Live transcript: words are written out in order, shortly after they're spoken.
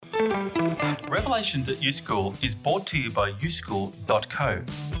Revelations at YouSchool is brought to you by youschool.co,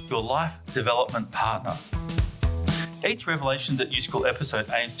 your life development partner. Each Revelations at YouSchool episode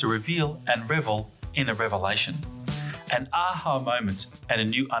aims to reveal and revel in a revelation, an aha moment and a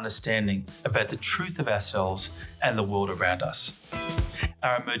new understanding about the truth of ourselves and the world around us.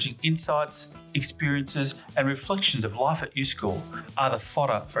 Our emerging insights, experiences and reflections of life at YouSchool are the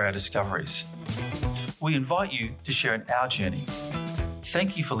fodder for our discoveries. We invite you to share in our journey.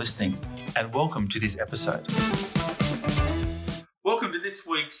 Thank you for listening and welcome to this episode. Welcome to this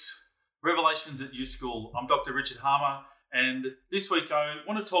week's Revelations at YouSchool. I'm Dr. Richard Harmer, and this week I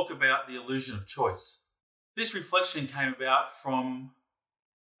want to talk about the illusion of choice. This reflection came about from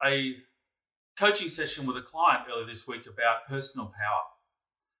a coaching session with a client earlier this week about personal power.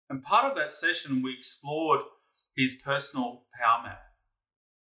 And part of that session, we explored his personal power map.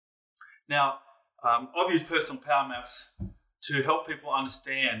 Now, I've used personal power maps to help people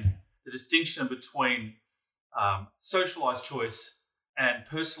understand the distinction between socialised choice and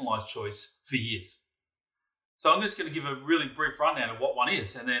personalised choice for years. So I'm just going to give a really brief rundown of what one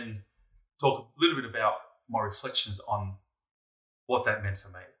is and then talk a little bit about my reflections on what that meant for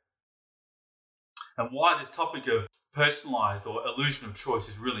me and why this topic of personalised or illusion of choice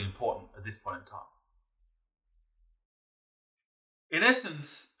is really important at this point in time. In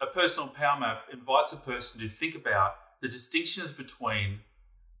essence, a personal power map invites a person to think about the distinctions between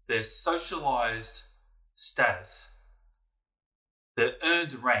their socialised status, their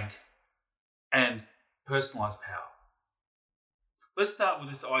earned rank, and personalised power. Let's start with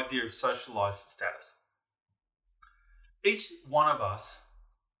this idea of socialised status. Each one of us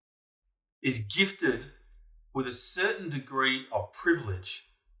is gifted with a certain degree of privilege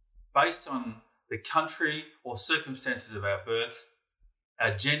based on the country or circumstances of our birth,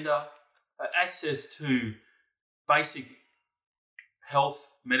 our gender, our access to basic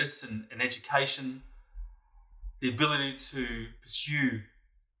health, medicine and education, the ability to pursue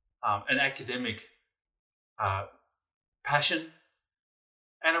an academic passion,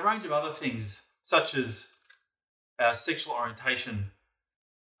 and a range of other things such as our sexual orientation,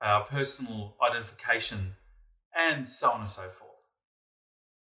 our personal identification, and so on and so forth.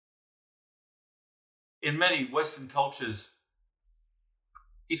 In many Western cultures,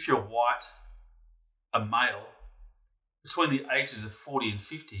 if you're white, a male, between the ages of 40 and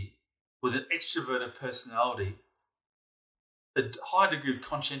 50, with an extroverted personality, a high degree of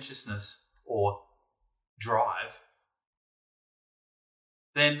conscientiousness or drive,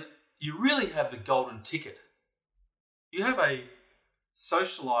 then you really have the golden ticket. You have a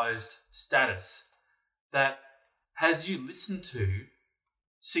socialised status that has you listened to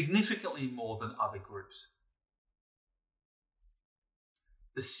significantly more than other groups.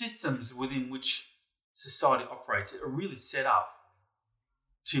 The systems within which society operates are really set up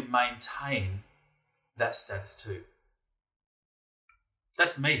to maintain that status too.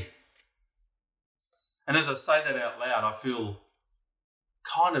 That's me. And as I say that out loud, I feel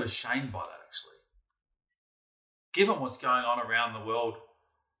kind of ashamed by that actually. Given what's going on around the world,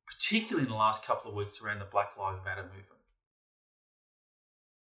 particularly in the last couple of weeks around the Black Lives Matter movement.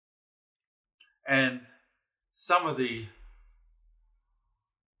 And some of the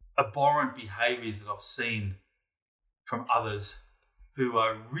abhorrent behaviours that I've seen from others who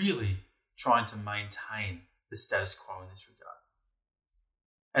are really trying to maintain the status quo in this regard.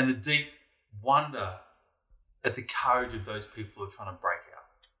 And the deep wonder at the courage of those people who are trying to break out.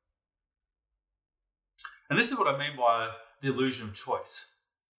 And this is what I mean by the illusion of choice.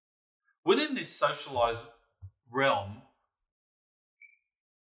 Within this socialised realm,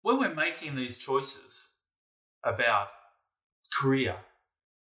 when we're making these choices about career,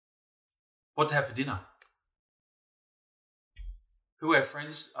 what to have for dinner, who our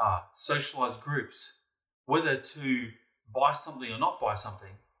friends are, socialised groups, whether to buy something or not buy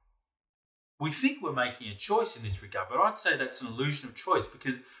something, we think we're making a choice in this regard, but I'd say that's an illusion of choice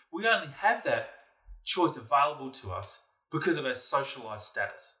because we only have that choice available to us because of our socialised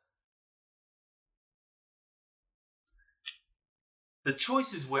status. The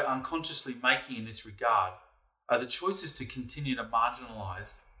choices we're unconsciously making in this regard are the choices to continue to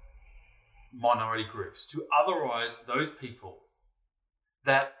marginalise minority groups, to otherize those people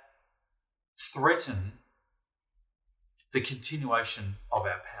that threaten the continuation of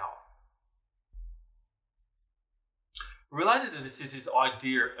our power. Related to this is this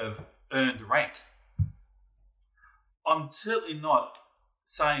idea of earned rank. I'm certainly not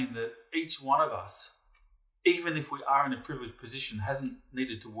saying that each one of us, even if we are in a privileged position, hasn't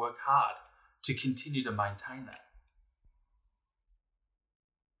needed to work hard to continue to maintain that.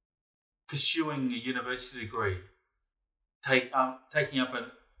 Pursuing a university degree, taking up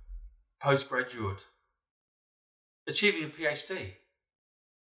postgraduate, achieving a PhD,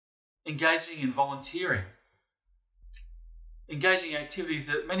 engaging in volunteering, engaging in activities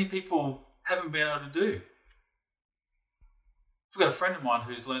that many people haven't been able to do. I've got a friend of mine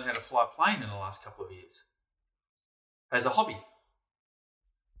who's learned how to fly a plane in the last couple of years as a hobby.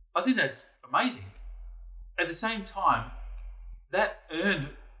 I think that's amazing. At the same time, that earned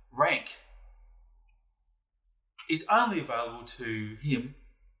rank is only available to him,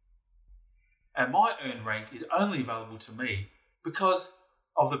 and my earned rank is only available to me because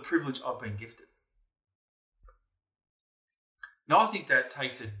of the privilege I've been gifted. Now, I think that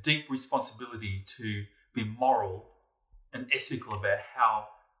takes a deep responsibility to be moral and ethical about how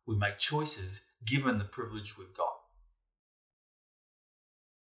we make choices given the privilege we've got.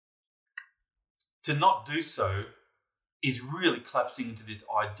 To not do so is really collapsing into this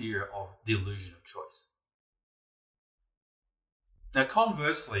idea of the illusion of choice. Now,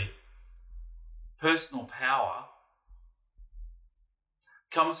 conversely, personal power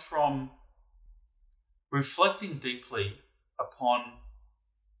comes from reflecting deeply upon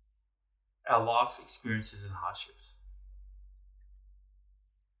our life experiences and hardships.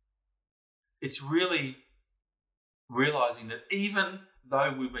 It's really realizing that even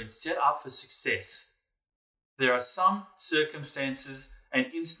though we've been set up for success, there are some circumstances and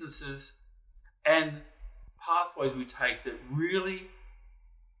instances and pathways we take that really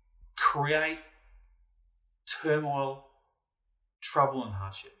create turmoil, trouble, and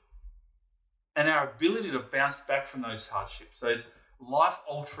hardship. And our ability to bounce back from those hardships, those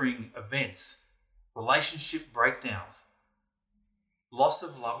life-altering events, relationship breakdowns, loss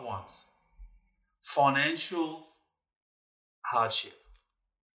of loved ones, financial hardship,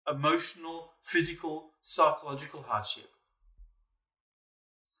 emotional, physical, psychological hardship.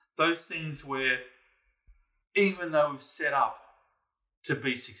 Those things where even though we've set up to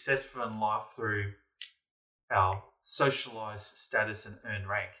be successful in life through our socialised status and earned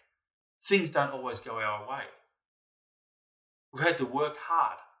rank, things don't always go our way. We've had to work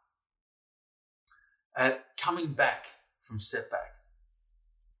hard at coming back from setback,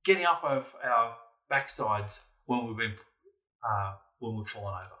 getting up of our backsides when we've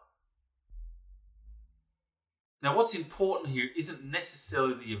fallen over. Now, what's important here isn't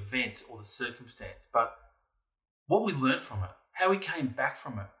necessarily the event or the circumstance, but what we learned from it, how we came back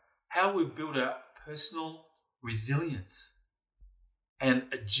from it, how we built our personal resilience and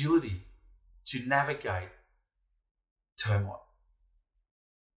agility to navigate turmoil.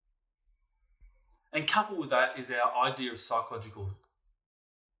 And coupled with that is our idea of psychological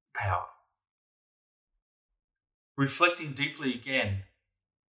power. Reflecting deeply again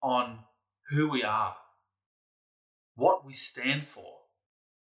on who we are, what we stand for,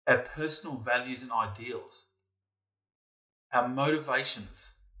 our personal values and ideals, our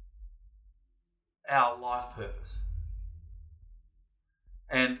motivations, our life purpose,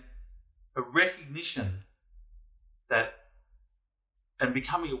 and a recognition that and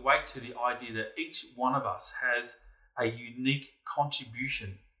becoming awake to the idea that each one of us has a unique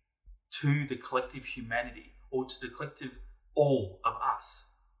contribution to the collective humanity or to the collective all of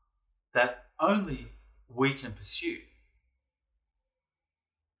us that only we can pursue.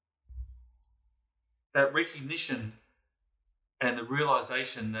 That recognition and the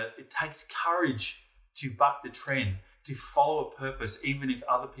realization that it takes courage to buck the trend, to follow a purpose, even if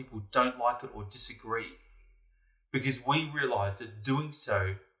other people don't like it or disagree. Because we realize that doing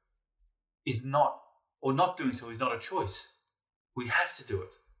so is not a choice. We have to do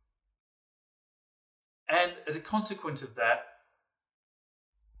it. And as a consequence of that,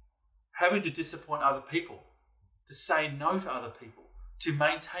 having to disappoint other people, to say no to other people, to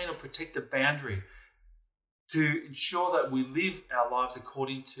maintain or protect a boundary, to ensure that we live our lives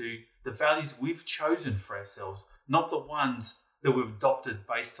according to the values we've chosen for ourselves, not the ones that we've adopted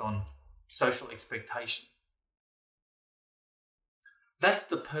based on social expectation. That's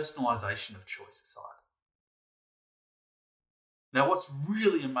the personalisation of choice aside. Now, what's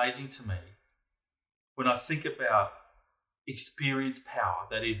really amazing to me when I think about experienced power,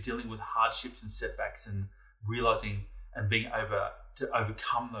 that is dealing with hardships and setbacks and realising and being able to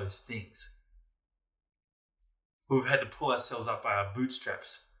overcome those things, we've had to pull ourselves up by our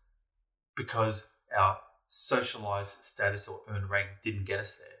bootstraps because our socialised status or earned rank didn't get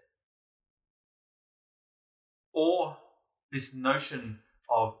us there. Or this notion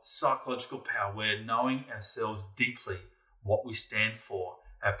of psychological power, where knowing ourselves deeply, what we stand for,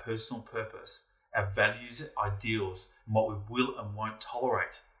 our personal purpose, our values, ideals, and what we will and won't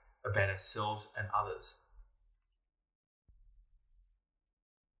tolerate about ourselves and others.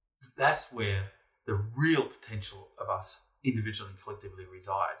 That's where the real potential of us individually and collectively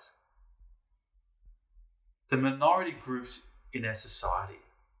resides. the minority groups in our society,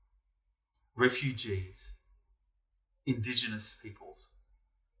 refugees, Indigenous peoples,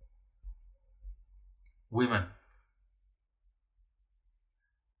 women,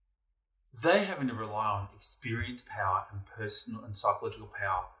 they're having to rely on experience power and personal and psychological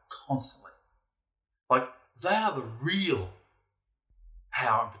power constantly. Like, they are the real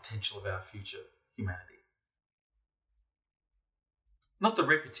power and potential of our future humanity. Not the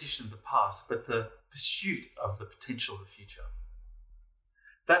repetition of the past, but the pursuit of the potential of the future.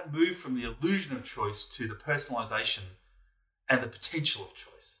 That move from the illusion of choice to the personalisation and the potential of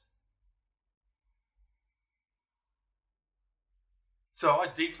choice. So I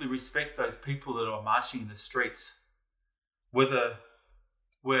deeply respect those people that are marching in the streets, whether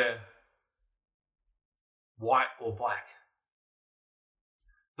we're white or black.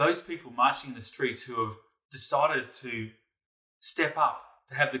 Those people marching in the streets who have decided to step up,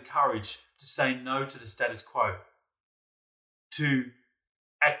 to have the courage to say no to the status quo, to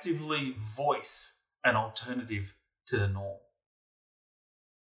actively voice an alternative to the norm.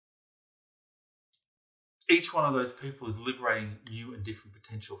 Each one of those people is liberating new and different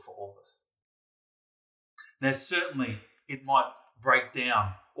potential for all of us. Now, certainly it might break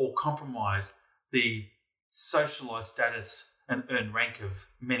down or compromise the socialised status and earned rank of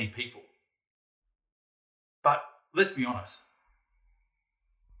many people. But let's be honest,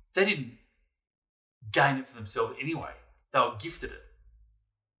 they didn't gain it for themselves anyway. They were gifted it.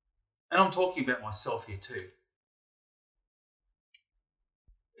 And I'm talking about myself here too.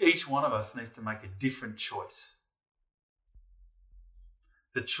 Each one of us needs to make a different choice.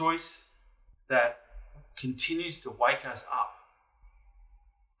 The choice that continues to wake us up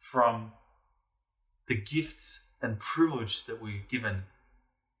from the gifts and privilege that we're given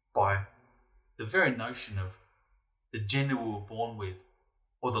by the very notion of the gender we were born with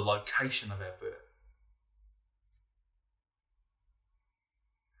or the location of our birth.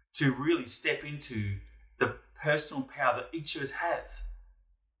 To really step into the personal power that each of us has,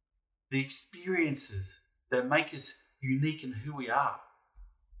 the experiences that make us unique in who we are,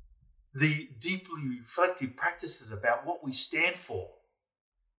 the deeply reflective practices about what we stand for,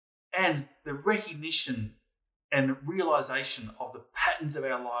 and the recognition and realization of the patterns of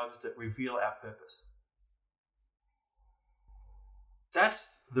our lives that reveal our purpose.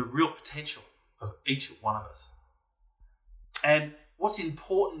 That's the real potential of each one of us. And what's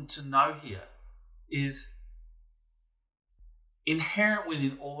important to know here is inherent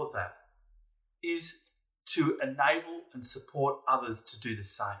within all of that is to enable and support others to do the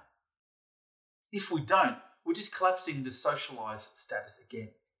same. If we don't, we're just collapsing into socialised status again.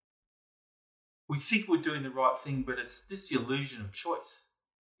 We think we're doing the right thing, but it's just the illusion of choice.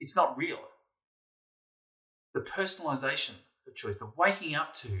 It's not real. The personalisation of choice, the waking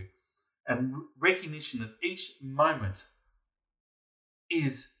up to and recognition that each moment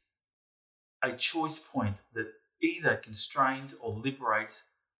is a choice point that either constrains or liberates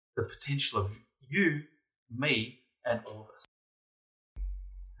the potential of you, me, and all of us.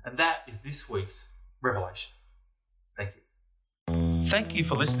 And that is this week's Revelation. Thank you. Thank you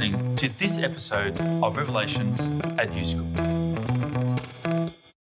for listening to this episode of Revelations at youschool.